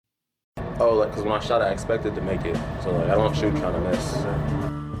Oh, like, because when I shot, I expected to make it. So, like, I don't shoot trying to miss.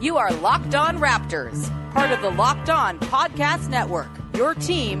 You are Locked On Raptors, part of the Locked On Podcast Network, your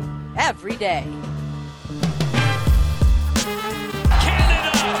team every day.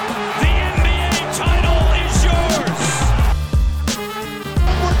 Canada, the NBA title is yours.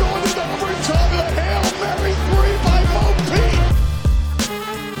 We're going to overtime. A Hail Mary three by Mo Pete.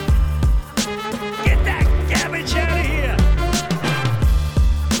 Get that garbage out of here.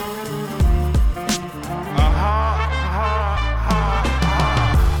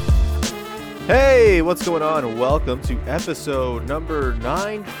 Hey, what's going on? Welcome to episode number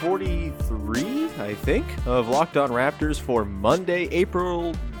 943, I think, of Locked On Raptors for Monday, it's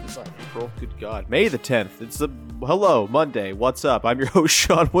not April, good God, May the 10th. It's hello, Monday, what's up? I'm your host,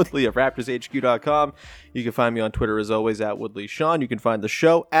 Sean Woodley of RaptorsHQ.com. You can find me on Twitter, as always, at WoodleySean. You can find the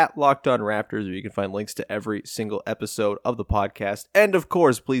show at Locked On Raptors, or you can find links to every single episode of the podcast. And, of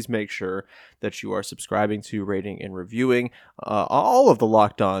course, please make sure that you are subscribing to, rating, and reviewing all of the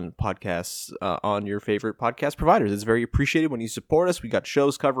Locked On podcasts on your favorite podcast providers. It's very appreciated when you support us. We got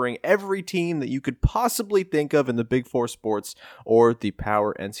shows covering every team that you could possibly think of in the Big Four sports or the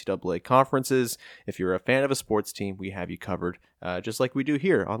Power NCAA conferences. If you're a fan of a sports team, we have you covered, just like we do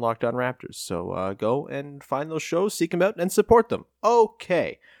here on Locked On Raptors. So go and find those shows, seek them out, and support them.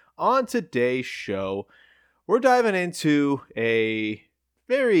 Okay, on today's show, we're diving into a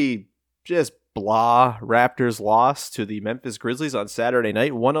very just blah Raptors loss to the Memphis Grizzlies on Saturday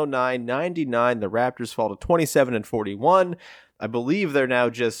night, 109-99. The Raptors fall to 27-41. I believe they're now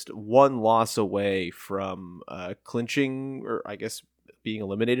just one loss away from clinching, or I guess being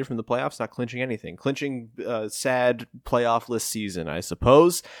eliminated from the playoffs, not clinching anything. Clinching sad playoff-less season, I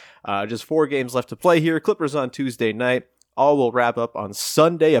suppose. Just 4 games left to play here. Clippers on Tuesday night. All will wrap up on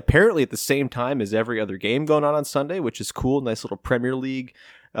Sunday, apparently at the same time as every other game going on Sunday, which is cool. Nice little Premier League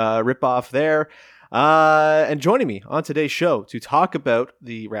ripoff there. And joining me on today's show to talk about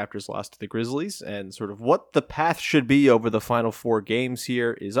the Raptors loss to the Grizzlies and sort of what the path should be over the final 4 games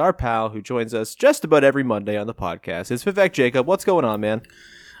here is our pal who joins us just about every Monday on the podcast. It's Vivek Jacob. What's going on, man?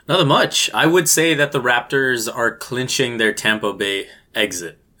 Nothing much. I would say that the Raptors are clinching their Tampa Bay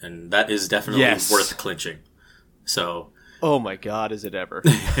exit, and that is definitely worth clinching. So, oh my God, is it ever?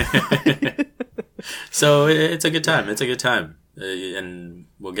 So it's a good time. It's a good time. And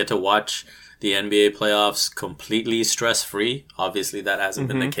we'll get to watch the NBA playoffs completely stress-free. Obviously, that hasn't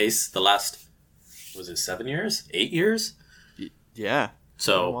been the case the last, was it 7 years? 8 years? Yeah.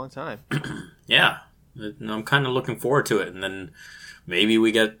 So, a long time. Yeah. I'm kind of looking forward to it. And then maybe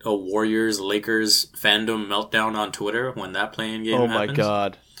we get a Warriors-Lakers fandom meltdown on Twitter when that playing game happens. Oh my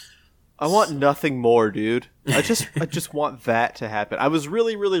God. I want nothing more, dude. I just want that to happen. I was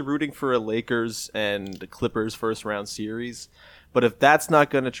really, really rooting for a Lakers and the Clippers first round series, but if that's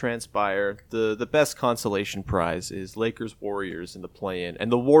not going to transpire, the best consolation prize is Lakers Warriors in the play-in,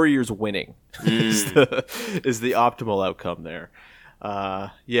 and the Warriors winning is the optimal outcome there.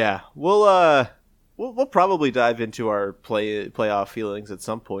 Yeah, we'll probably dive into our playoff feelings at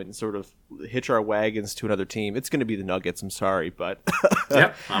some point and sort of hitch our wagons to another team. It's going to be the Nuggets. I'm sorry, but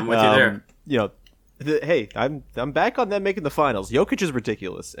yep, I'm with you there. You know, hey, I'm back on them making the finals. Jokic is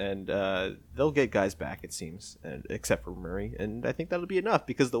ridiculous, and they'll get guys back, it seems, except for Murray, and I think that'll be enough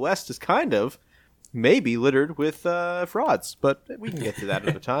because the West is kind of maybe littered with frauds, but we can get to that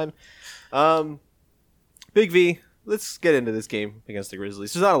another time. Big V. Let's get into this game against the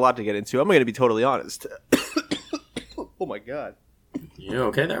Grizzlies. There's not a lot to get into. I'm going to be totally honest. Oh, my God. You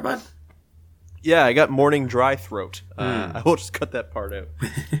okay there, bud? Yeah, I got morning dry throat. I will just cut that part out.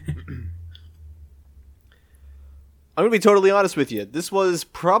 I'm going to be totally honest with you. This was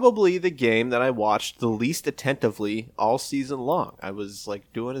probably the game that I watched the least attentively all season long. I was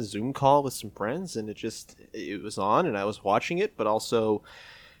like doing a Zoom call with some friends, and it was on, and I was watching it, but also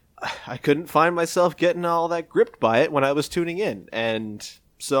I couldn't find myself getting all that gripped by it when I was tuning in. And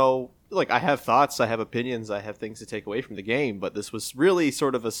so, like, I have thoughts, I have opinions, I have things to take away from the game, but this was really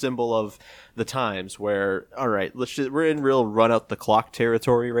sort of a symbol of the times where, all right, we're in real run out the clock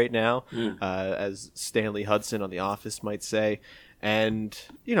territory right now, as Stanley Hudson on The Office might say. And,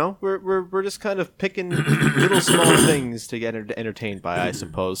 you know, we're just kind of picking little small things to get entertained by, I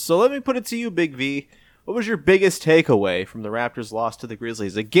suppose. So let me put it to you, Big V. What was your biggest takeaway from the Raptors' loss to the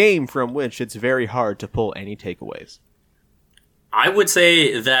Grizzlies, a game from which it's very hard to pull any takeaways? I would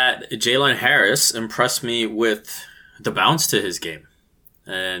say that Jalen Harris impressed me with the bounce to his game.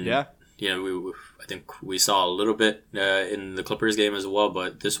 And, you know, I think we saw a little bit in the Clippers game as well,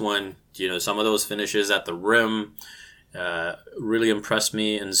 but this one, you know, some of those finishes at the rim really impressed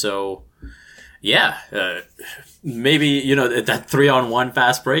me. And so Yeah, maybe, that 3-on-1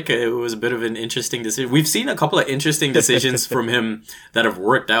 fast break, it was a bit of an interesting decision. We've seen a couple of interesting decisions from him that have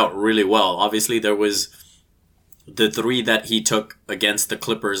worked out really well. Obviously, there was the 3 that he took against the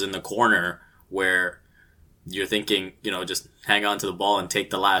Clippers in the corner where you're thinking, just hang on to the ball and take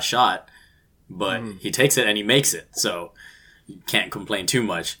the last shot. But he takes it and he makes it. So you can't complain too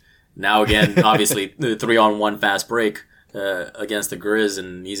much. Now again, obviously, the 3-on-1 fast break against the Grizz,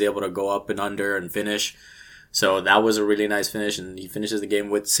 and he's able to go up and under and finish. So that was a really nice finish, and he finishes the game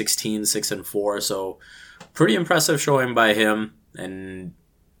with 16, 6, and 4. So pretty impressive showing by him. And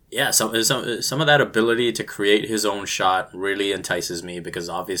yeah, some of that ability to create his own shot really entices me, because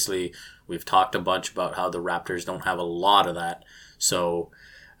obviously we've talked a bunch about how the Raptors don't have a lot of that. So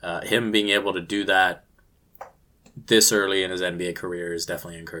him being able to do that this early in his NBA career is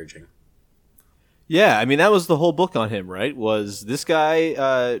definitely encouraging. Yeah, I mean, that was the whole book on him, right? Was this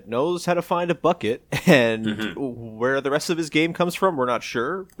guy knows how to find a bucket, and where the rest of his game comes from, we're not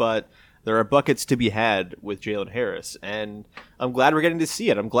sure, but there are buckets to be had with Jalen Harris, and I'm glad we're getting to see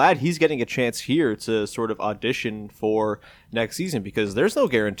it. I'm glad he's getting a chance here to sort of audition for next season, because there's no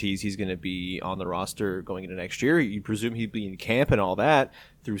guarantees he's going to be on the roster going into next year. You presume he'd be in camp and all that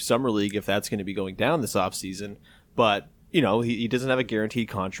through Summer League if that's going to be going down this offseason, but he doesn't have a guaranteed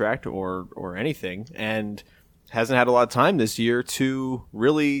contract or anything, and hasn't had a lot of time this year to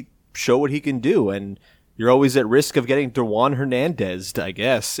really show what he can do. And you're always at risk of getting DeJuan Hernandez, I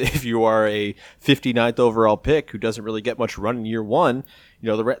guess, if you are a 59th overall pick who doesn't really get much run in year one. The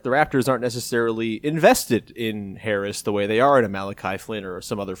Raptors aren't necessarily invested in Harris the way they are in a Malachi Flynn or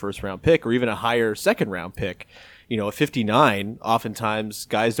some other first-round pick, or even a higher second-round pick. At 59, oftentimes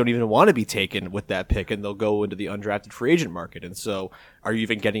guys don't even want to be taken with that pick, and they'll go into the undrafted free agent market. And so are you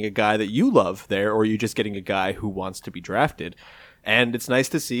even getting a guy that you love there, or are you just getting a guy who wants to be drafted? And it's nice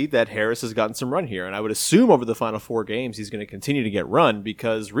to see that Harris has gotten some run here. And I would assume over the final 4 games he's going to continue to get run,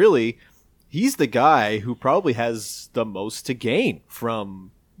 because really he's the guy who probably has the most to gain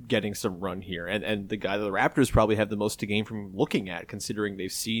from getting some run here, and the guy that the Raptors probably have the most to gain from looking at, considering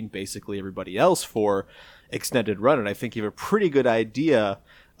they've seen basically everybody else for extended run. And I think you have a pretty good idea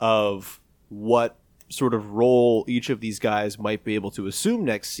of what sort of role each of these guys might be able to assume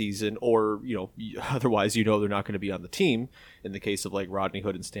next season, or otherwise they're not going to be on the team, in the case of like Rodney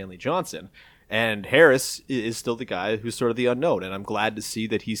Hood and Stanley Johnson. And Harris is still the guy who's sort of the unknown, and I'm glad to see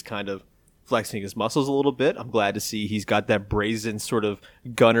that he's kind of flexing his muscles a little bit. I'm glad to see he's got that brazen sort of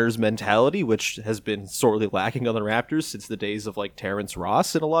Gunners mentality, which has been sorely lacking on the Raptors since the days of like Terrence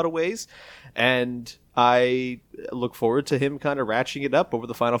Ross in a lot of ways. And I look forward to him kind of ratcheting it up over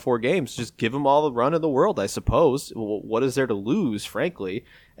the final 4 games. Just give him all the run in the world, I suppose. Well, what is there to lose, frankly?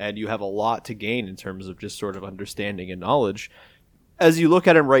 And you have a lot to gain in terms of just sort of understanding and knowledge. As you look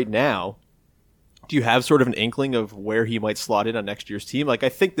at him right now, do you have sort of an inkling of where he might slot in on next year's team? Like, I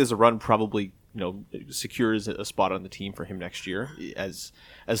think there's a run probably, secures a spot on the team for him next year, as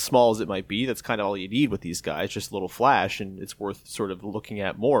small as it might be. That's kind of all you need with these guys, just a little flash, and it's worth sort of looking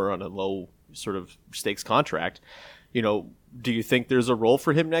at more on a low sort of stakes contract. Do you think there's a role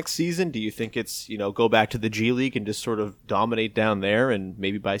for him next season? Do you think it's, go back to the G League and just sort of dominate down there, and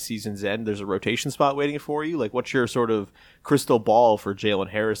maybe by season's end there's a rotation spot waiting for you? Like, what's your sort of crystal ball for Jalen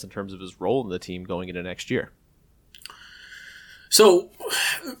Harris in terms of his role in the team going into next year? So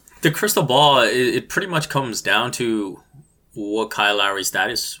the crystal ball, it pretty much comes down to what Kyle Lowry's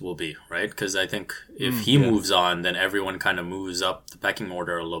status will be, right? Because I think if he moves on, then everyone kind of moves up the pecking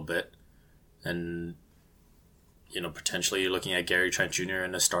order a little bit. And potentially you're looking at Gary Trent Jr.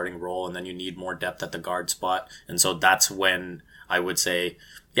 in a starting role, and then you need more depth at the guard spot. And so that's when I would say,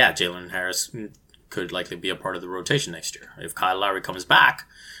 yeah, Jalen Harris could likely be a part of the rotation next year. If Kyle Lowry comes back,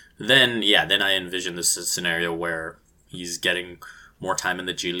 then I envision this scenario where he's getting more time in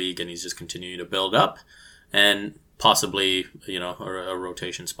the G League and he's just continuing to build up, and possibly, a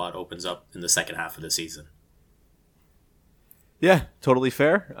rotation spot opens up in the second half of the season. Yeah, totally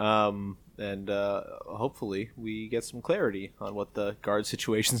fair. And hopefully we get some clarity on what the guard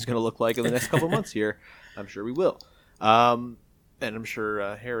situation is going to look like in the next couple of months here. I'm sure we will. And I'm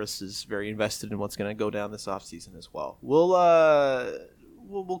sure Harris is very invested in what's going to go down this offseason as well.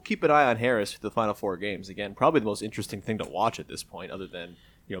 We'll keep an eye on Harris for the final 4 games. Again, probably the most interesting thing to watch at this point, other than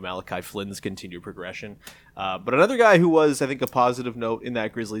Malachi Flynn's continued progression. But another guy who was, I think, a positive note in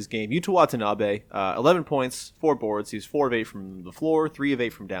that Grizzlies game, Yuta Watanabe, 11 points, 4 boards. He's 4 of 8 from the floor, 3 of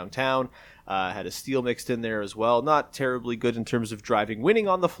 8 from downtown. Had a steal mixed in there as well. Not terribly good in terms of driving winning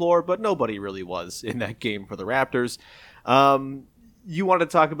on the floor, but nobody really was in that game for the Raptors. you want to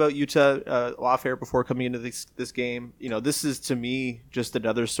talk about Utah off air before coming into this game. This is to me just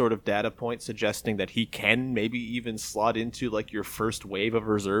another sort of data point suggesting that he can maybe even slot into like your first wave of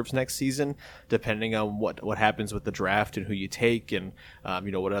reserves next season, depending on what happens with the draft and who you take and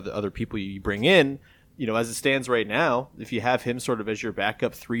what other people you bring in. As it stands right now, if you have him sort of as your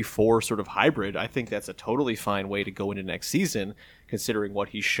backup 3-4 sort of hybrid, I think that's a totally fine way to go into next season, considering what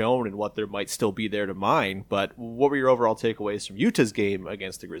he's shown and what there might still be there to mine. But what were your overall takeaways from Utah's game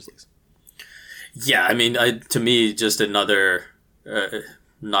against the Grizzlies? Yeah, I mean, to me, just another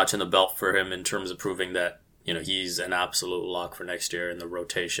notch in the belt for him in terms of proving that, he's an absolute lock for next year in the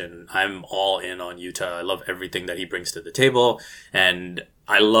rotation. I'm all in on Utah. I love everything that he brings to the table, and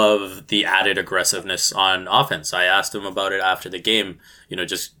I love the added aggressiveness on offense. I asked him about it after the game,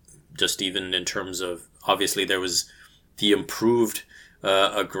 just even in terms of, obviously there was the improved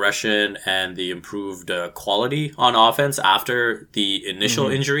aggression and the improved quality on offense after the initial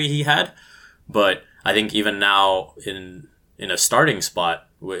injury he had. But I think even now in a starting spot,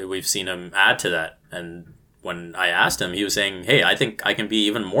 we've seen him add to that. And when I asked him, he was saying, hey, I think I can be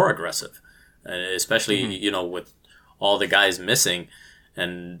even more aggressive, especially, with all the guys missing.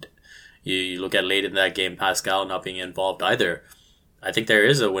 And you look at late in that game, Pascal not being involved either. I think there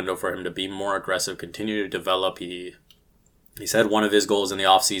is a window for him to be more aggressive, continue to develop. He said one of his goals in the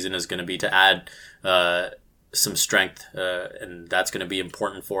offseason is going to be to add some strength, and that's going to be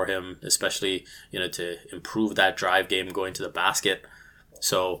important for him, especially, to improve that drive game going to the basket.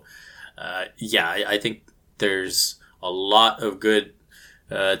 So, I think there's a lot of good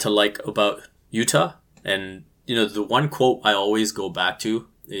to like about Utah. And, the one quote I always go back to,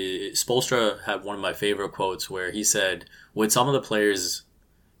 Spoelstra had one of my favorite quotes where he said, with some of the players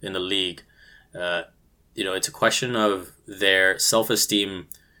in the league, it's a question of their self-esteem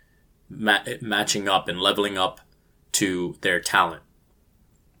matching up and leveling up to their talent.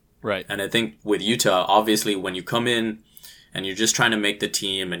 Right. And I think with Utah, obviously, when you come in and you're just trying to make the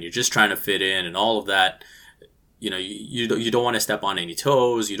team and you're just trying to fit in and all of that, you don't want to step on any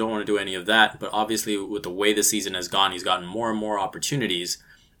toes. You don't want to do any of that. But obviously, with the way the season has gone, he's gotten more and more opportunities.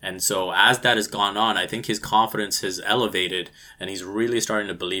 And so as that has gone on, I think his confidence has elevated and he's really starting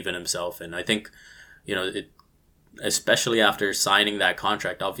to believe in himself. And I think, especially after signing that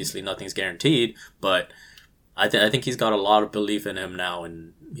contract, obviously nothing's guaranteed, but I think he's got a lot of belief in him now,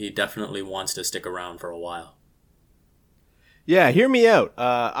 and he definitely wants to stick around for a while. Yeah, hear me out.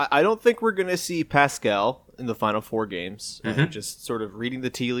 I don't think we're going to see Pascal in the final 4 games. Just sort of reading the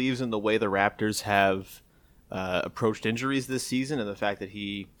tea leaves and the way the Raptors have approached injuries this season, and the fact that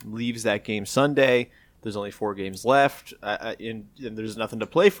he leaves that game Sunday, there's only 4 games left, and there's nothing to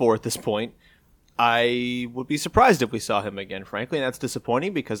play for at this point. I would be surprised if we saw him again, frankly, and that's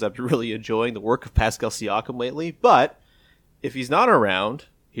disappointing because I've been really enjoying the work of Pascal Siakam lately. But if he's not around,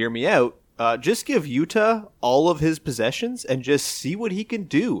 hear me out, just give Utah all of his possessions and just see what he can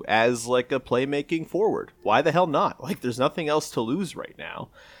do as like a playmaking forward. Why the hell not? Like, there's nothing else to lose right now.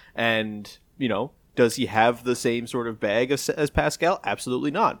 And, does he have the same sort of bag as Pascal?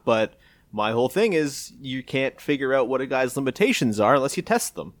 Absolutely not. But my whole thing is you can't figure out what a guy's limitations are unless you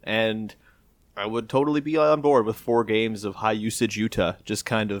test them. And I would totally be on board with 4 games of high usage Utah, just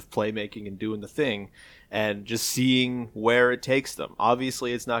kind of playmaking and doing the thing and just seeing where it takes them.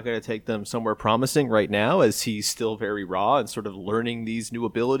 Obviously, it's not going to take them somewhere promising right now as he's still very raw and sort of learning these new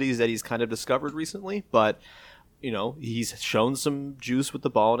abilities that he's kind of discovered recently. But, he's shown some juice with the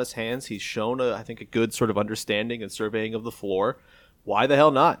ball in his hands. He's shown, I think, a good sort of understanding and surveying of the floor. Why the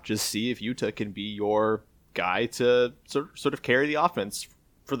hell not? Just see if Utah can be your guy to sort of carry the offense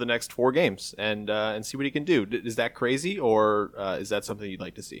for the next 4 games and see what he can do. Is that crazy, or is that something you'd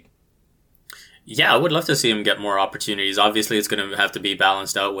like to see? Yeah, I would love to see him get more opportunities. Obviously, it's going to have to be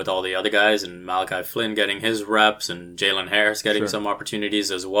balanced out with all the other guys and Malachi Flynn getting his reps and Jalen Harris getting some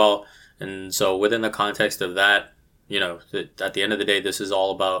opportunities as well. And so within the context of that, at the end of the day, this is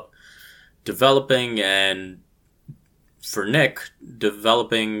all about developing, and for Nick,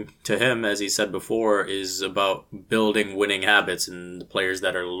 developing to him, as he said before, is about building winning habits and the players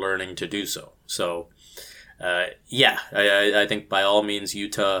that are learning to do so. So, I think by all means,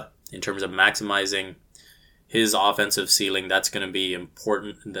 Utah, in terms of maximizing his offensive ceiling, that's going to be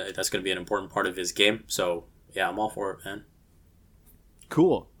important. That's going to be an important part of his game. So, yeah, I'm all for it, man.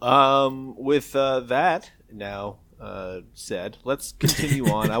 Cool. With that now said, let's continue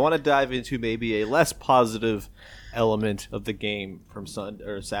on. I want to dive into maybe a less positive element of the game from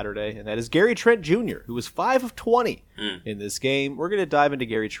Saturday, and that is Gary Trent Jr., who was 5 of 20 in this game. We're going to dive into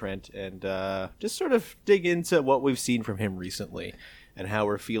Gary Trent and just sort of dig into what we've seen from him recently. and how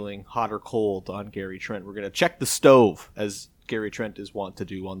we're feeling hot or cold on Gary Trent. We're going to check the stove, as Gary Trent is wont to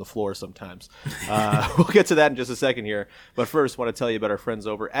do on the floor sometimes. We'll get to that in just a second here. But first, I want to tell you about our friends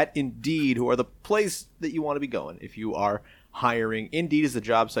over at Indeed, who are the place that you want to be going if you are hiring. Indeed is the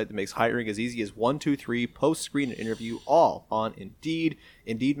job site that makes hiring as easy as 1, 2, 3, post, screen, and interview, all on Indeed.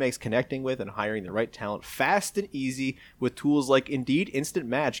 Indeed makes connecting with and hiring the right talent fast and easy with tools like Indeed Instant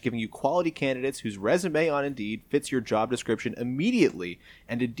Match, giving you quality candidates whose resume on Indeed fits your job description immediately,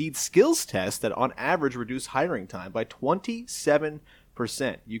 and Indeed skills tests that on average reduce hiring time by 27%.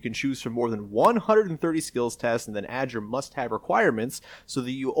 You can choose from more than 130 skills tests and then add your must-have requirements so that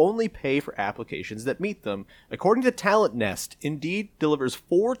you only pay for applications that meet them. According to Talent Nest, Indeed delivers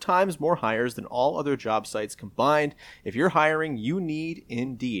 4 times more hires than all other job sites combined. If you're hiring, you need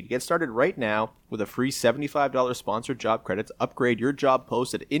Indeed. Get started right now with a free $75 sponsored job credit to upgrade your job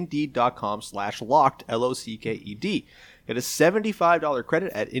post at Indeed.com/locked, L-O-C-K-E-D. Get a $75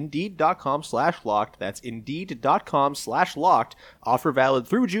 credit at Indeed.com/locked. That's Indeed.com/locked. Offer valid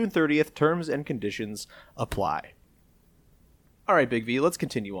through June 30th. Terms and conditions apply. All right, Big V, let's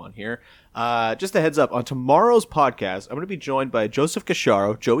continue on here. Just a heads up, on tomorrow's podcast, I'm going to be joined by Joseph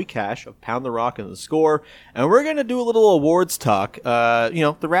Casharo, Joey Cash of Pound the Rock and The Score, and we're going to do a little awards talk.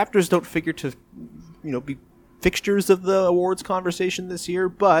 The Raptors don't figure to, be fixtures of the awards conversation this year,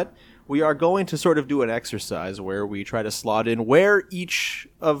 but we are going to sort of do an exercise where we try to slot in where each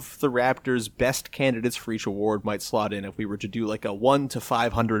of the Raptors' best candidates for each award might slot in if we were to do like a 1 to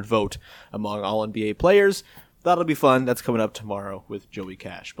 500 vote among all NBA players. That'll be fun. That's coming up tomorrow with Joey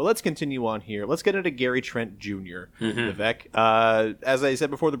Cash. But let's continue on here. Let's get into Gary Trent Jr., Vivek. As I said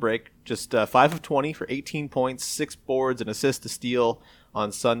before the break, just 5 of 20 for 18 points, 6 boards, and assist to steal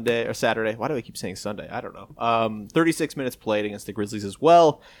on Sunday or Saturday. Why do I keep saying Sunday? I don't know. 36 minutes played against the Grizzlies as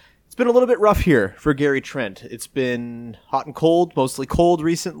well. It's been a little bit rough here for Gary Trent. It's been hot and cold, mostly cold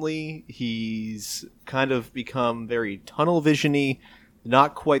recently. He's kind of become very tunnel vision-y,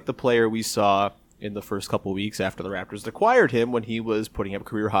 not quite the player we saw in the first couple weeks after the Raptors acquired him, when he was putting up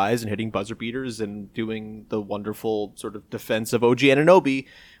career highs and hitting buzzer beaters and doing the wonderful sort of defense of OG Anunoby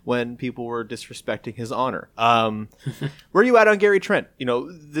when people were disrespecting his honor. Where are you at on Gary Trent?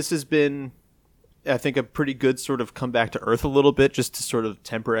 This has been, I think, a pretty good sort of come back to earth a little bit, just to sort of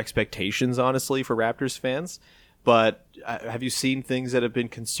temper expectations, honestly, for Raptors fans. But have you seen things that have been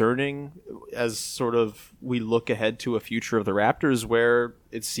concerning as sort of we look ahead to a future of the Raptors where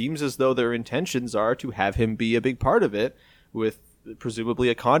it seems as though their intentions are to have him be a big part of it, with presumably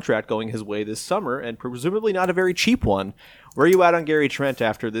a contract going his way this summer, and presumably not a very cheap one? Where are you at on Gary Trent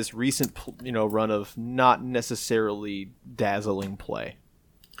after this recent run of not necessarily dazzling play?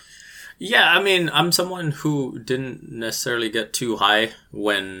 Yeah, I mean, I'm someone who didn't necessarily get too high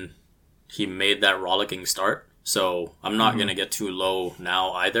when he made that rollicking start. So I'm not going to get too low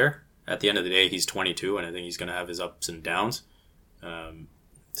now either. At the end of the day, he's 22, and I think he's going to have his ups and downs,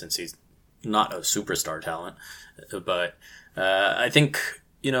 since he's not a superstar talent. But I think,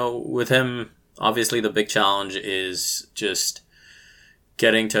 with him, obviously the big challenge is just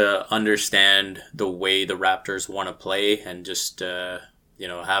getting to understand the way the Raptors want to play, and just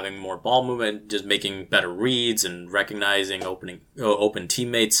having more ball movement, just making better reads and recognizing open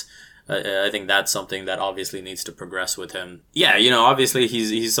teammates. I think that's something that obviously needs to progress with him. Yeah, obviously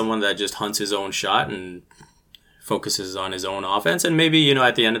he's someone that just hunts his own shot and focuses on his own offense. And maybe,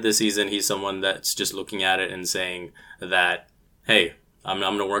 at the end of the season, he's someone that's just looking at it and saying that, hey, I'm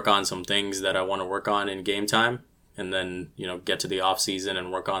going to work on some things that I want to work on in game time, and then, get to the off season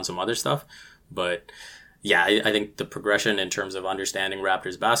and work on some other stuff. But yeah, I think the progression in terms of understanding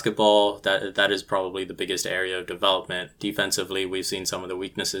Raptors basketball, that is probably the biggest area of development. Defensively, we've seen some of the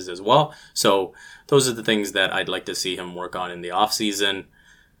weaknesses as well. So those are the things that I'd like to see him work on in the offseason.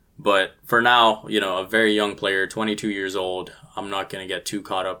 But for now, a very young player, 22 years old, I'm not going to get too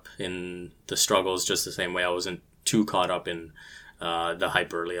caught up in the struggles, just the same way I wasn't too caught up in the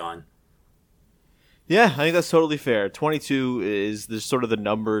hype early on. Yeah, I think that's totally fair. 22 is sort of the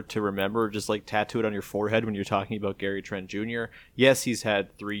number to remember, just like tattoo it on your forehead when you're talking about Gary Trent Jr. Yes, he's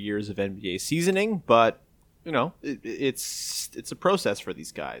had 3 years of NBA seasoning, but, it's a process for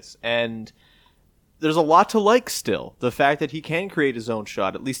these guys. And there's a lot to like still. The fact that he can create his own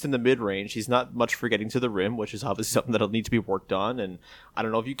shot, at least in the mid-range. He's not much for getting to the rim, which is obviously something that'll need to be worked on. And I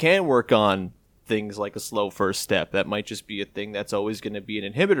don't know if you can work on things like a slow first step. That might just be a thing that's always going to be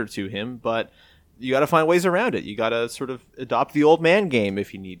an inhibitor to him, but you got to find ways around it. You got to sort of adopt the old man game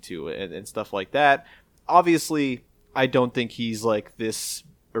if you need to, and stuff like that. Obviously, I don't think he's like this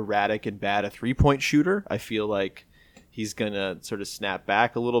erratic and bad a three-point shooter. I feel like he's going to sort of snap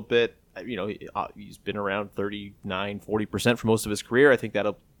back a little bit he's been around 39-40% for most of his career. I think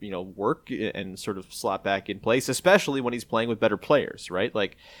that'll work and sort of slot back in place, especially when he's playing with better players, right?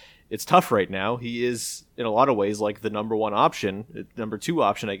 Like, it's tough right now. He is in a lot of ways like the number 2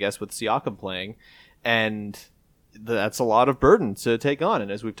 option, I guess, with Siakam playing, and that's a lot of burden to take on.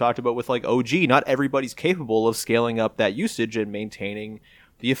 And as we've talked about with like OG, not everybody's capable of scaling up that usage and maintaining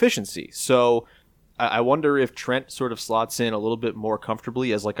the efficiency. So I wonder if Trent sort of slots in a little bit more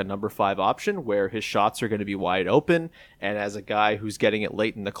comfortably as like a number 5 option where his shots are going to be wide open. And as a guy who's getting it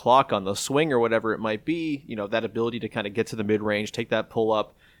late in the clock on the swing or whatever it might be, that ability to kind of get to the mid range, take that pull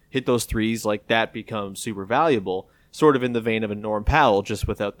up, hit those threes, like that becomes super valuable, sort of in the vein of a Norm Powell, just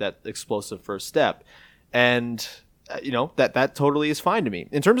without that explosive first step. And, that totally is fine to me.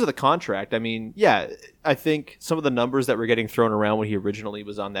 In terms of the contract, I mean, yeah, I think some of the numbers that were getting thrown around when he originally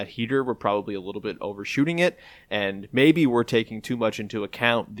was on that heater were probably a little bit overshooting it. And maybe we're taking too much into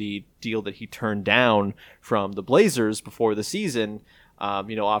account the deal that he turned down from the Blazers before the season,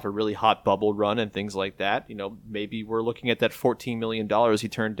 off a really hot bubble run and things like that. Maybe we're looking at that $14 million he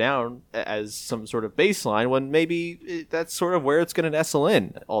turned down as some sort of baseline when maybe that's sort of where it's going to nestle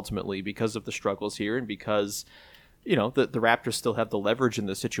in ultimately because of the struggles here and because, the Raptors still have the leverage in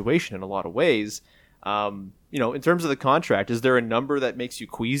the situation in a lot of ways. In terms of the contract, is there a number that makes you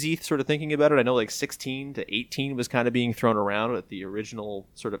queasy sort of thinking about it? I know like 16 to 18 was kind of being thrown around at the original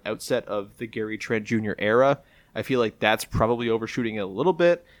sort of outset of the Gary Trent Jr. era. I feel like that's probably overshooting it a little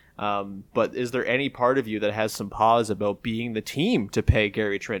bit. But is there any part of you that has some pause about being the team to pay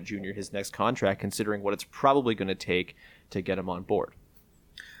Gary Trent Jr. his next contract, considering what it's probably going to take to get him on board?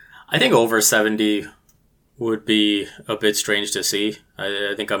 I think over 70 would be a bit strange to see.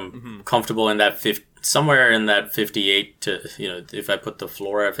 I think I'm comfortable in that somewhere in that 58 to, if I put the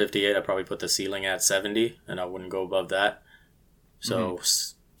floor at 58, I'd probably put the ceiling at 70 and I wouldn't go above that. So,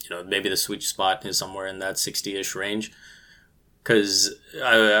 maybe the sweet spot is somewhere in that 60-ish range. Because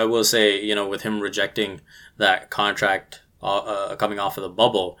I will say, with him rejecting that contract coming off of the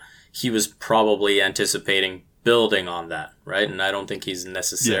bubble, he was probably anticipating building on that, right? And I don't think he's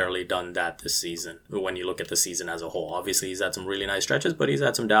necessarily done that this season when you look at the season as a whole. Obviously, he's had some really nice stretches, but he's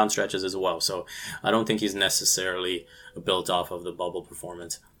had some down stretches as well. So I don't think he's necessarily built off of the bubble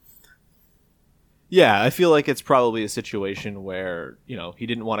performance. Yeah, I feel like it's probably a situation where, he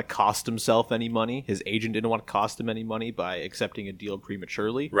didn't want to cost himself any money. His agent didn't want to cost him any money by accepting a deal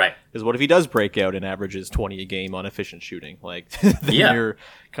prematurely. Right. Because what if he does break out and averages 20 a game on efficient shooting? Like, then you're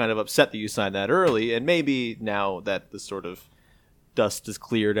kind of upset that you signed that early. And maybe now that the sort of dust is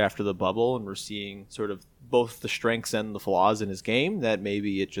cleared after the bubble and we're seeing sort of both the strengths and the flaws in his game, that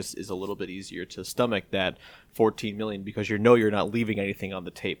maybe it just is a little bit easier to stomach that $14 million because you're not leaving anything on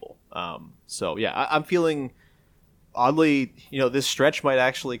the table. So yeah, I'm feeling oddly, this stretch might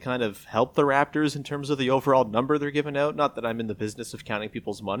actually kind of help the Raptors in terms of the overall number they're giving out. Not that I'm in the business of counting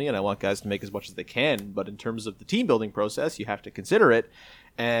people's money and I want guys to make as much as they can, but in terms of the team building process, you have to consider it.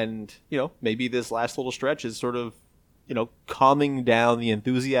 And, maybe this last little stretch is sort of, calming down the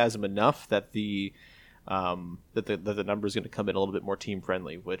enthusiasm enough that the number is going to come in a little bit more team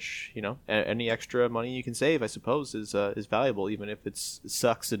friendly, which, any extra money you can save, I suppose, is valuable, even if it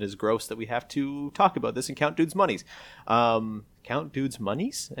sucks and is gross that we have to talk about this and count dudes' monies. Count dudes'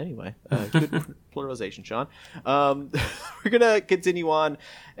 monies? Anyway, good pluralization, Sean. We're going to continue on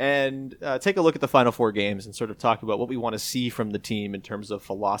and take a look at the Final Four games and sort of talk about what we want to see from the team in terms of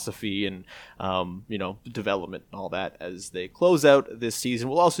philosophy and, development and all that as they close out this season.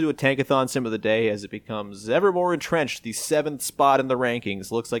 We'll also do a Tankathon sim of the day as it becomes ever more entrenched. The 7th spot in the rankings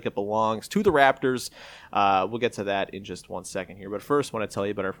looks like it belongs to the Raptors. We'll get to that in just 1 second here. But first, I want to tell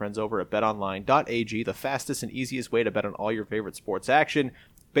you about our friends over at betonline.ag, the fastest and easiest way to bet on all your favorite sports action.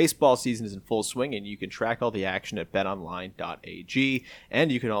 Baseball season is in full swing, and you can track all the action at betonline.ag.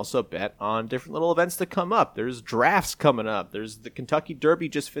 And you can also bet on different little events that come up. There's drafts coming up. There's the Kentucky Derby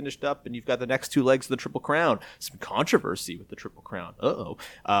just finished up, and you've got the next 2 legs of the Triple Crown. Some controversy with the Triple Crown.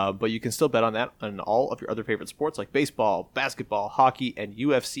 But you can still bet on that and all of your other favorite sports like baseball, basketball, hockey, and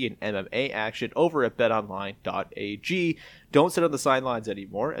UFC and MMA action over at betonline.ag. Don't sit on the sidelines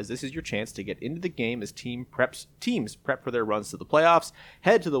anymore, as this is your chance to get into the game as teams prep for their runs to the playoffs.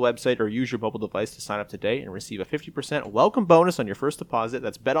 Head to the website or use your mobile device to sign up today and receive a 50% welcome bonus on your first deposit.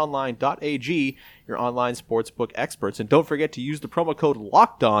 That's betonline.ag, your online sportsbook experts. And don't forget to use the promo code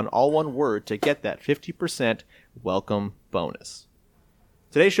LOCKEDON, all one word, to get that 50% welcome bonus.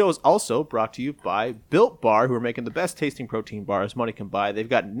 Today's show is also brought to you by Built Bar, who are making the best tasting protein bars money can buy. They've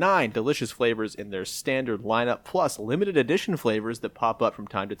got 9 delicious flavors in their standard lineup, plus limited edition flavors that pop up from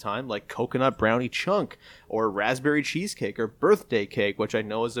time to time, like coconut brownie chunk, or raspberry cheesecake, or birthday cake, which I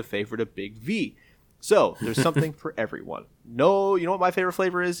know is a favorite of Big V. So, there's something for everyone. No, you know what my favorite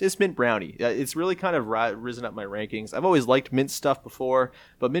flavor is? It's mint brownie. It's really kind of risen up my rankings. I've always liked mint stuff before,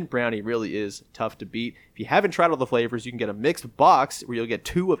 but mint brownie really is tough to beat. If you haven't tried all the flavors, you can get a mixed box where you'll get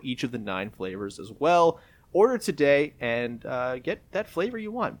 2 of each of the 9 flavors as well. Order today and get that flavor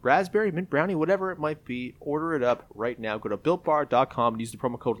you want. Raspberry, mint brownie, whatever it might be. Order it up right now. Go to BuiltBar.com and use the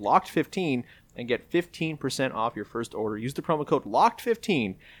promo code LOCKED15 and get 15% off your first order. Use the promo code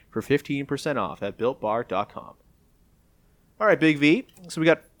LOCKED15 for 15% off at BuiltBar.com. All right, Big V. So we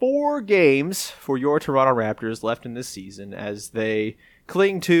got 4 games for your Toronto Raptors left in this season as they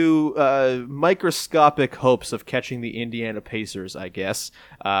cling to microscopic hopes of catching the Indiana Pacers, I guess.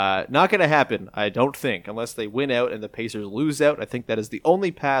 Not going to happen, I don't think, unless they win out and the Pacers lose out. I think that is the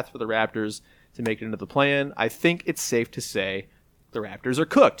only path for the Raptors to make it into the play-in. I think it's safe to say the Raptors are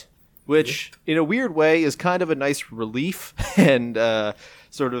cooked, which in a weird way is kind of a nice relief, and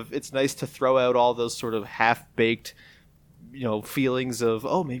sort of it's nice to throw out all those sort of half-baked feelings of,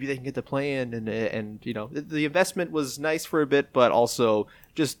 oh, maybe they can get the play-in, and the investment was nice for a bit, but also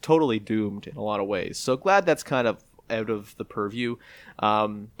just totally doomed in a lot of ways. So glad that's kind of out of the purview.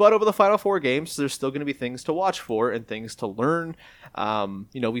 But over the final 4 games, there's still going to be things to watch for and things to learn.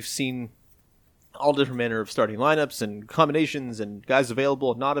 We've seen all different manner of starting lineups and combinations and guys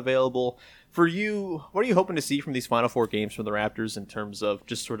available and not available. For you, what are you hoping to see from these final 4 games from the Raptors in terms of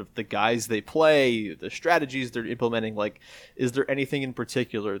just sort of the guys they play, the strategies they're implementing? Like, is there anything in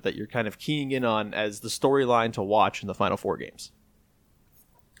particular that you're kind of keying in on as the storyline to watch in the final 4 games?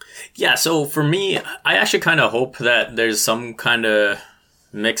 Yeah, so for me, I actually kind of hope that there's some kind of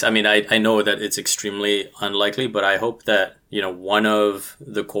mix. I mean, I know that it's extremely unlikely, but I hope that, one of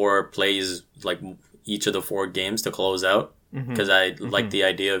the core plays like each of the 4 games to close out. Because I like the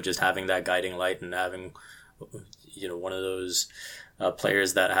idea of just having that guiding light and having, one of those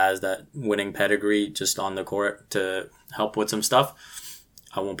players that has that winning pedigree just on the court to help with some stuff.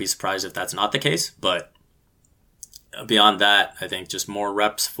 I won't be surprised if that's not the case. But beyond that, I think just more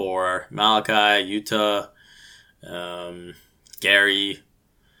reps for Malachi, Utah, Gary,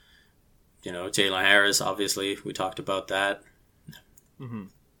 Jalen Harris, obviously. We talked about that.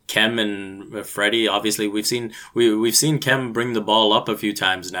 Kem and Freddie, obviously we've seen Kem bring the ball up a few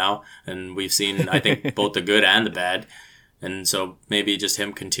times now, and we've seen, I think, both the good and the bad, and so maybe just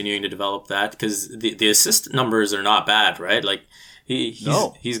him continuing to develop that, because the assist numbers are not bad, right? Like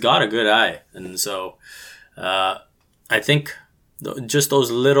he's got a good eye, and so I think just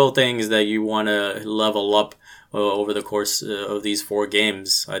those little things that you want to level up over the course of these 4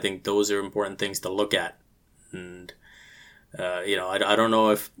 games, I think those are important things to look at, and. I don't know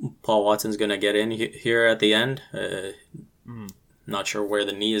if Paul Watson's going to get in here at the end. Not sure where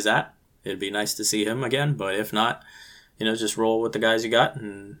the knee is at. It'd be nice to see him again, but if not, just roll with the guys you got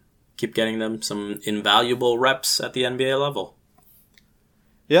and keep getting them some invaluable reps at the NBA level.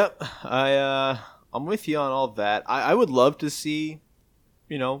 Yep, I'm with you on all that. I would love to see,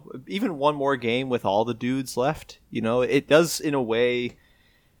 even one more game with all the dudes left. It does in a way.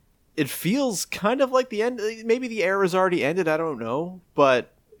 It feels kind of like the end. Maybe the era's already ended. I don't know.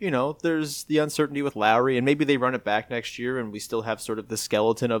 But, there's the uncertainty with Lowry, and maybe they run it back next year and we still have sort of the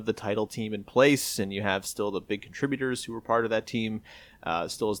skeleton of the title team in place, and you have still the big contributors who were part of that team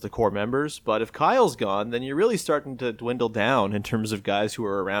still as the core members. But if Kyle's gone, then you're really starting to dwindle down in terms of guys who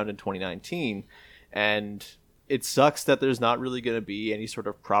were around in 2019. And it sucks that there's not really going to be any sort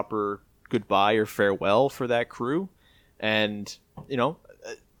of proper goodbye or farewell for that crew. And,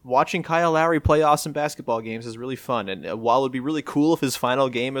 watching Kyle Lowry play awesome basketball games is really fun. And while it would be really cool if his final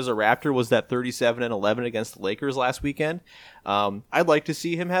game as a Raptor was that 37-11 against the Lakers last weekend, I'd like to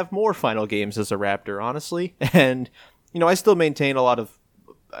see him have more final games as a Raptor, honestly. And, I still maintain a lot of,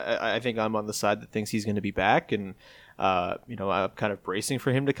 I think I'm on the side that thinks he's going to be back. And, I'm kind of bracing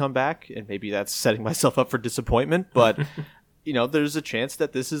for him to come back. And maybe that's setting myself up for disappointment. But there's a chance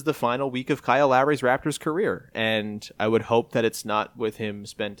that this is the final week of Kyle Lowry's Raptors career. And I would hope that it's not with him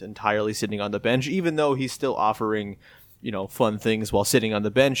spent entirely sitting on the bench, even though he's still offering, fun things while sitting on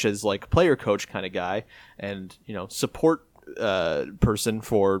the bench as like player coach kind of guy and, support person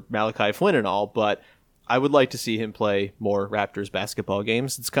for Malachi Flynn and all. But I would like to see him play more Raptors basketball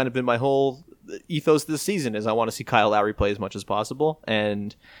games. It's kind of been my whole ethos this season is I want to see Kyle Lowry play as much as possible.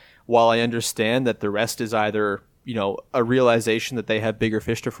 And while I understand that the rest is either a realization that they have bigger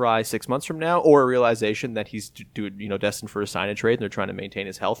fish to fry 6 months from now, or a realization that he's destined for a sign and trade and they're trying to maintain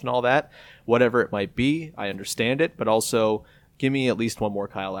his health and all that. Whatever it might be, I understand it, but also give me at least one more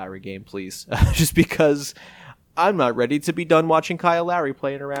Kyle Lowry game, please. Just because I'm not ready to be done watching Kyle Lowry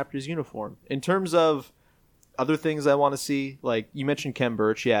play in a Raptors uniform. In terms of other things I want to see, like you mentioned Kem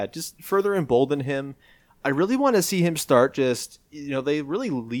Birch, just further embolden him. I really want to see him start they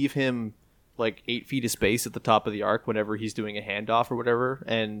really leave him like 8 feet of space at the top of the arc whenever he's doing a handoff or whatever,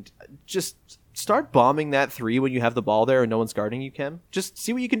 and just start bombing that 3 when you have the ball there and no one's guarding you, Kem. Just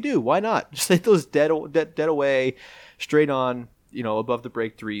see what you can do. Why not? Just hit those dead away, straight on, above the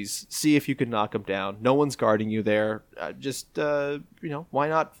break 3s. See if you can knock them down. No one's guarding you there. Why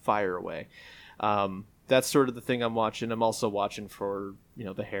not fire away? That's sort of the thing I'm watching. I'm also watching for,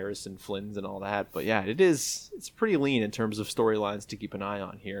 the Harris and Flynn's and all that. But yeah, it's pretty lean in terms of storylines to keep an eye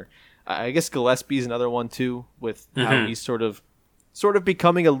on here. I guess Gillespie's another one too, with how he's sort of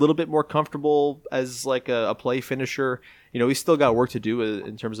becoming a little bit more comfortable as like a play finisher. He's still got work to do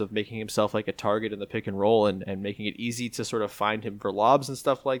in terms of making himself like a target in the pick and roll and making it easy to sort of find him for lobs and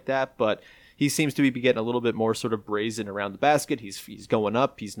stuff like that. But he seems to be getting a little bit more sort of brazen around the basket. He's going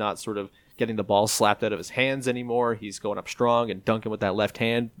up. He's not sort of getting the ball slapped out of his hands anymore. He's going up strong and dunking with that left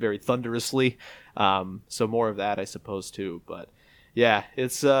hand very thunderously. So more of that, I suppose, too. But yeah,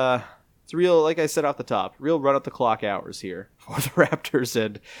 it's real, like I said off the top, real run up the clock hours here for the Raptors,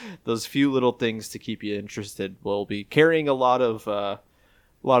 and those few little things to keep you interested will be carrying a lot of the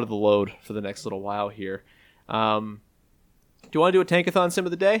load for the next little while here. Do you want to do a Tankathon sim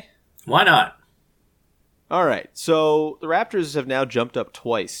of the day? Why not? All right, so the Raptors have now jumped up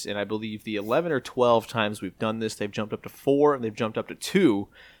twice, and I believe the 11 or 12 times we've done this, they've jumped up to 4 and they've jumped up to 2.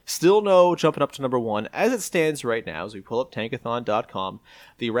 Still no jumping up to number 1. As it stands right now, as we pull up tankathon.com,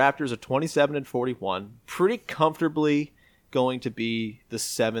 the Raptors are 27-41, pretty comfortably going to be the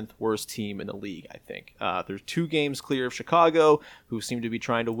 7th worst team in the league, I think. They're 2 games clear of Chicago, who seem to be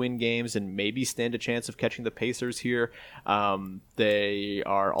trying to win games and maybe stand a chance of catching the Pacers here. They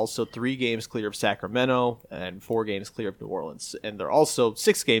are also 3 games clear of Sacramento and 4 games clear of New Orleans. And they're also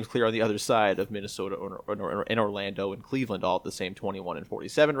 6 games clear on the other side of Minnesota and Orlando and Cleveland, all at the same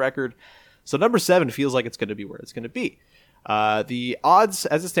 21-47 record. So number 7 feels like it's going to be where it's going to be. The odds,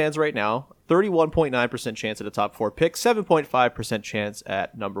 as it stands right now, 31.9% chance at a top 4 pick, 7.5% chance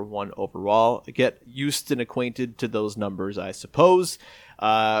at number 1 overall. Get used and acquainted to those numbers, I suppose.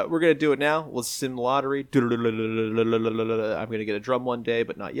 We're going to do it now. Let's sim lottery. I'm going to get a drum one day,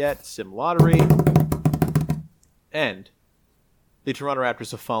 but not yet. Sim lottery. And the Toronto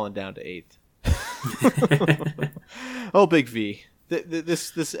Raptors have fallen down to 8th. Oh, Big V.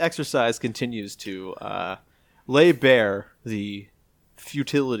 This exercise continues to lay bare the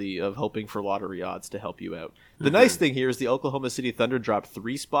futility of hoping for lottery odds to help you out. The nice thing here is the Oklahoma City Thunder dropped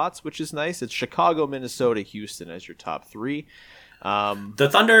 3 spots, which is nice. It's Chicago, Minnesota, Houston as your top 3. The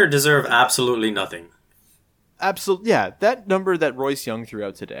Thunder deserve absolutely nothing. Yeah, that number that Royce Young threw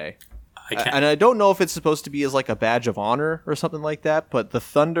out today. And I don't know if it's supposed to be as like a badge of honor or something like that, but the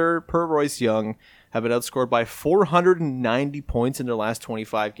Thunder, per Royce Young, have been outscored by 490 points in their last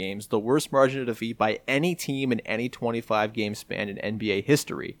 25 games, the worst margin of defeat by any team in any 25-game span in NBA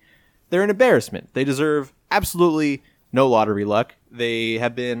history. They're an embarrassment. They deserve absolutely no lottery luck. They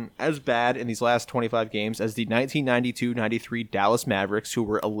have been as bad in these last 25 games as the 1992-93 Dallas Mavericks, who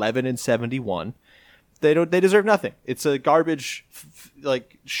were 11-71. They deserve nothing. It's a garbage,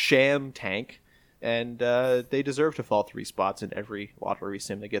 sham tank, and they deserve to fall 3 spots in every lottery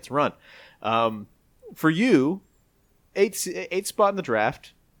sim that gets run. For you, 8 spot in the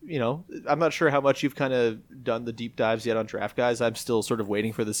draft. I'm not sure how much you've kind of done the deep dives yet on Draft Guys. I'm still sort of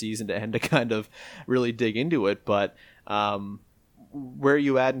waiting for the season to end to kind of really dig into it. But where are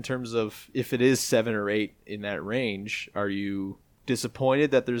you at in terms of if it is 7 or 8 in that range? Are you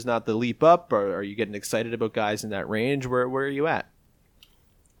disappointed that there's not the leap up, or are you getting excited about guys in that range? Where are you at?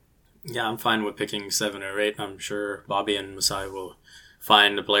 Yeah, I'm fine with picking 7 or 8. I'm sure Bobby and Masai will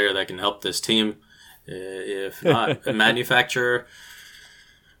find a player that can help this team. If not, manufacture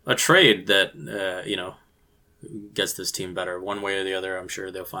a trade that, gets this team better. One way or the other, I'm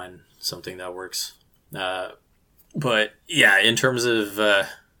sure they'll find something that works. But, yeah, in terms of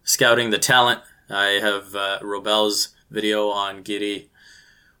scouting the talent, I have Robel's video on Giddey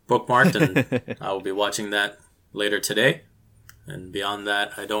bookmarked, and I will be watching that later today. And beyond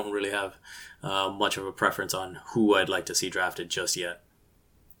that, I don't really have much of a preference on who I'd like to see drafted just yet.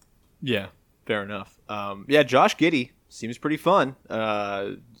 Yeah, fair enough. Josh Giddey seems pretty fun.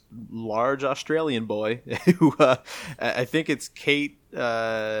 Large Australian boy who I think it's Kate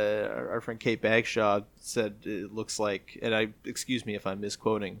our friend Kate Bagshaw said it looks like, and excuse me if I'm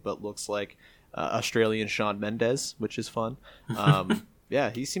misquoting, but looks like Australian Shawn Mendes, which is fun. Yeah,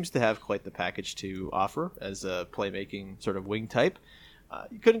 he seems to have quite the package to offer as a playmaking sort of wing type.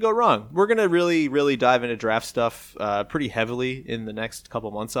 You couldn't go wrong. We're going to really, really dive into draft stuff pretty heavily in the next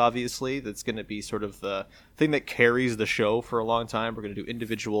couple months, obviously. That's going to be sort of the thing that carries the show for a long time. We're going to do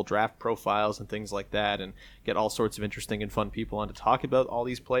individual draft profiles and things like that and get all sorts of interesting and fun people on to talk about all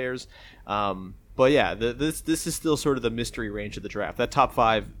these players. But yeah, this is still sort of the mystery range of the draft. That top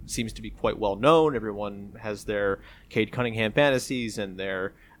 5 seems to be quite well known. Everyone has their Cade Cunningham fantasies and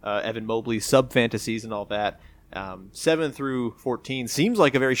their Evan Mobley sub-fantasies and all that. 7 through 14 seems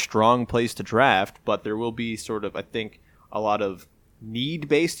like a very strong place to draft, but there will be sort of, I think, a lot of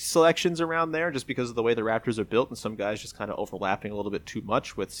need-based selections around there just because of the way the Raptors are built, and some guys just kind of overlapping a little bit too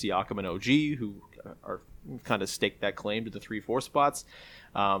much with Siakam and OG, who are kind of staked that claim to the 3-4 spots.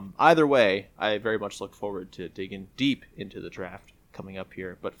 Either way, I very much look forward to digging deep into the draft coming up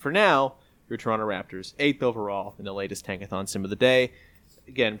here. But for now, your Toronto Raptors, 8th overall in the latest Tankathon Sim of the Day.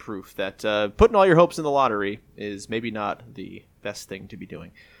 Again, proof that putting all your hopes in the lottery is maybe not the best thing to be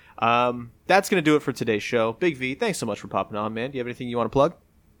doing. That's going to do it for today's show. Big V, thanks so much for popping on, man. Do you have anything you want to plug?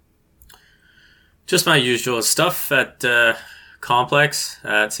 Just my usual stuff at Complex,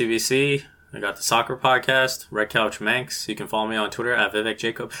 at CBC. I got the soccer podcast, Red Couch Manx. You can follow me on Twitter at Vivek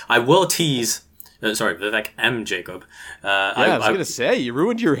Jacob. I will tease... Vivek M. Jacob. I was going to say, you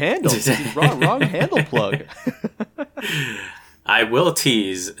ruined your handle. wrong handle plug. I will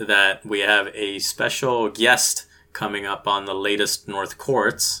tease that we have a special guest coming up on the latest North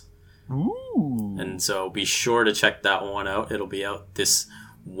Courts. Ooh. And so be sure to check that one out. It'll be out this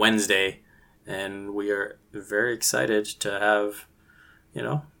Wednesday. And we are very excited to have,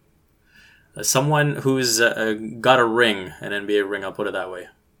 someone who's got a ring, an NBA ring, I'll put it that way.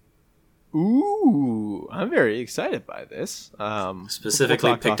 Ooh, I'm very excited by this.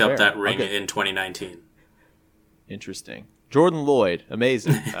 Specifically picked up that ring in 2019. Interesting. Jordan Lloyd,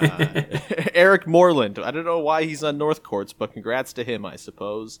 amazing. Eric Moreland, I don't know why he's on North Courts, but congrats to him, I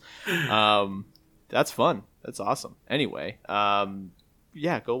suppose. That's fun. That's awesome. Anyway, go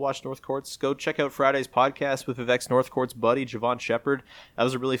watch North Courts. Go check out Friday's podcast with Vivek's North Courts buddy, Javon Shepard. That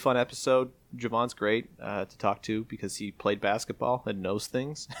was a really fun episode. Javon's great to talk to because he played basketball and knows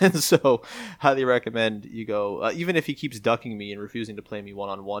things. And so highly recommend you go, even if he keeps ducking me and refusing to play me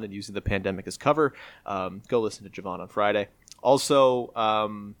one-on-one and using the pandemic as cover, go listen to Javon on Friday. Also,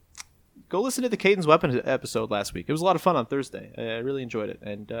 go listen to the Caden's Weapon episode last week. It was a lot of fun on Thursday. I really enjoyed it,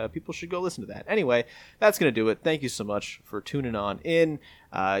 and people should go listen to that. Anyway, that's going to do it. Thank you so much for tuning on in.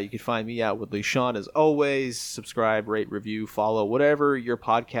 You can find me out with LeSean as always. Subscribe, rate, review, follow, whatever your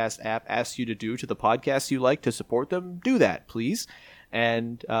podcast app asks you to do to the podcasts you like to support them. Do that, please.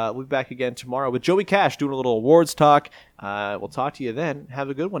 And we'll be back again tomorrow with Joey Cash doing a little awards talk. We'll talk to you then. Have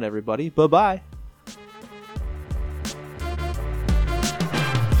a good one, everybody. Bye-bye.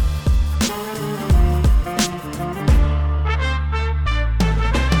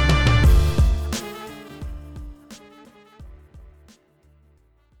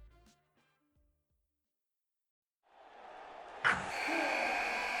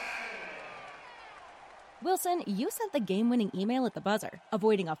 Wilson, you sent the game-winning email at the buzzer,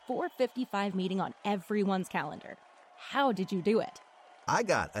 avoiding a 4:55 meeting on everyone's calendar. How did you do it? I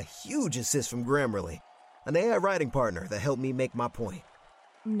got a huge assist from Grammarly, an AI writing partner that helped me make my point.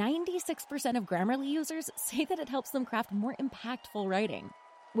 96% of Grammarly users say that it helps them craft more impactful writing.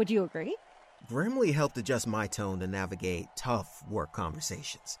 Would you agree? Grammarly helped adjust my tone to navigate tough work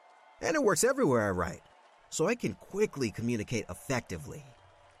conversations. And it works everywhere I write, so I can quickly communicate effectively.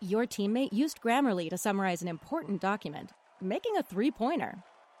 Your teammate used Grammarly to summarize an important document, making a 3-pointer.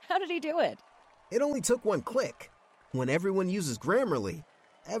 How did he do it? It only took one click. When everyone uses Grammarly,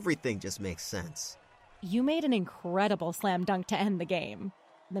 everything just makes sense. You made an incredible slam dunk to end the game.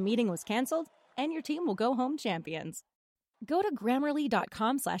 The meeting was canceled, and your team will go home champions. Go to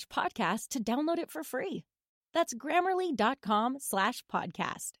Grammarly.com/podcast to download it for free. That's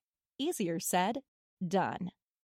Grammarly.com/podcast. Easier said, done.